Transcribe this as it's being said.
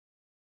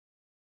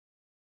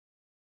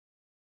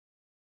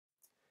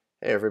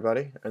Hey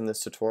everybody, in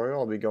this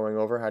tutorial I'll be going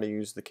over how to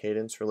use the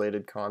Kadence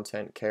Related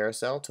Content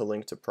carousel to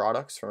link to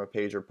products from a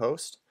page or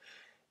post.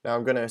 Now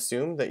I'm going to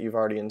assume that you've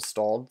already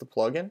installed the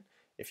plugin.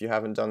 If you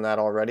haven't done that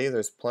already,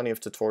 there's plenty of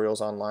tutorials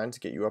online to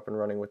get you up and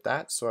running with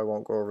that, so I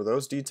won't go over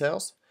those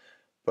details.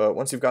 But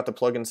once you've got the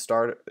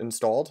plugin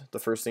installed, the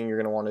first thing you're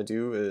going to want to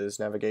do is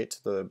navigate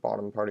to the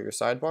bottom part of your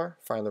sidebar,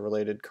 find the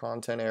related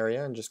content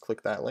area, and just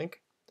click that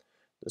link.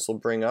 This will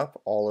bring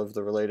up all of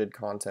the related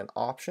content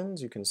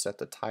options. You can set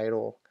the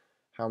title,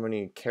 how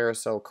many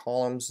carousel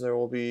columns there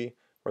will be,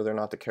 whether or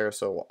not the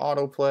carousel will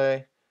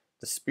autoplay,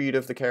 the speed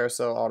of the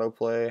carousel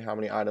autoplay, how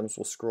many items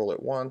will scroll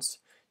at once.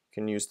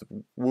 You can use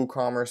the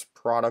WooCommerce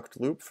product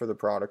loop for the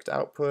product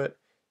output.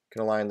 You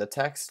can align the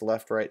text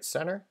left, right,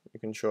 center. You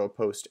can show a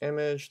post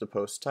image, the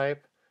post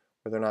type,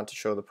 whether or not to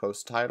show the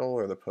post title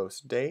or the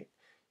post date.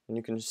 And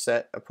you can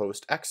set a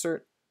post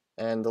excerpt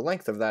and the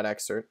length of that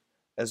excerpt,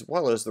 as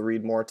well as the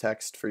read more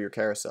text for your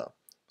carousel.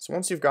 So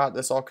once you've got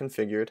this all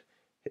configured,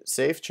 hit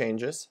Save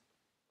Changes,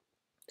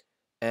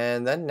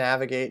 and then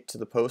navigate to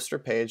the post or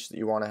page that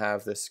you want to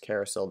have this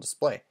carousel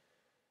display.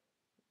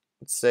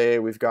 Let's say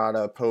we've got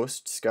a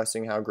post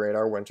discussing how great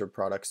our winter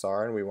products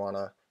are, and we want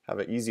to have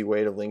an easy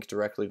way to link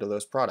directly to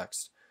those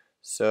products.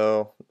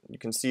 So you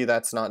can see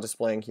that's not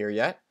displaying here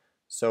yet.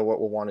 So what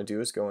we'll want to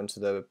do is go into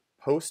the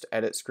post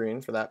edit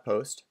screen for that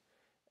post,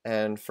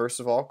 and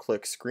first of all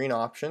click Screen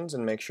Options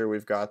and make sure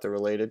we've got the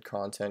related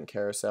content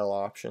carousel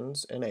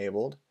options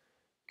enabled.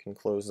 You can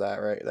close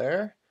that right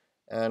there,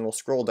 and we'll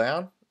scroll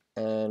down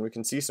and we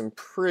can see some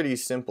pretty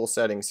simple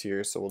settings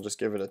here. So we'll just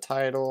give it a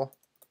title,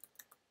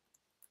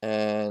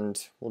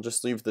 and we'll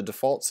just leave the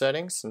default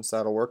settings since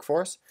that'll work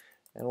for us,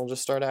 and we'll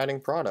just start adding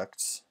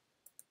products.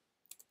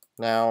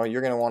 Now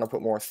you're going to want to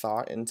put more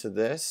thought into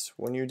this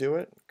when you do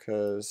it,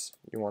 because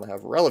you want to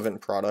have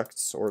relevant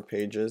products or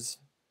pages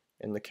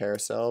in the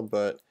carousel,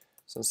 but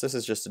since this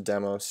is just a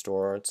demo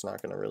store, it's not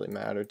going to really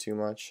matter too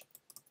much.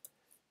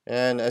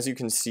 And as you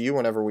can see,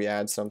 whenever we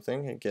add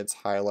something, it gets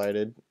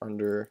highlighted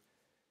under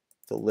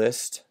the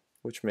list,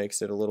 which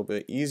makes it a little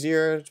bit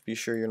easier to be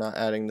sure you're not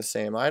adding the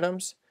same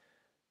items.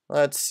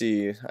 Let's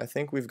see, I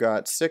think we've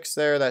got 6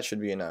 there. That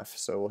should be enough.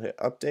 So we'll hit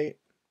update.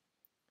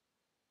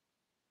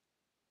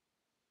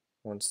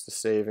 Once the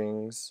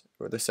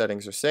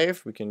settings are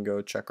saved, we can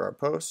go check our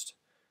post,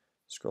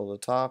 scroll to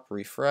the top,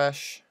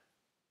 refresh,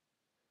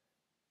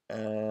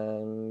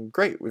 and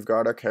great, we've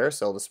got our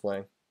carousel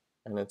displaying,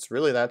 and it's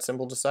really that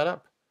simple to set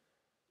up.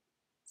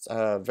 It's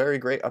a very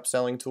great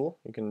upselling tool.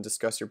 You can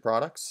discuss your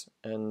products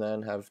and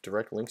then have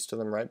direct links to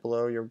them right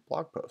below your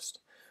blog post.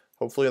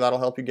 Hopefully that'll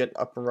help you get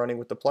up and running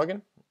with the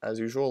plugin. As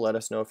usual, let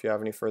us know if you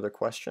have any further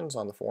questions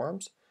on the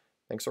forums.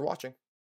 Thanks for watching.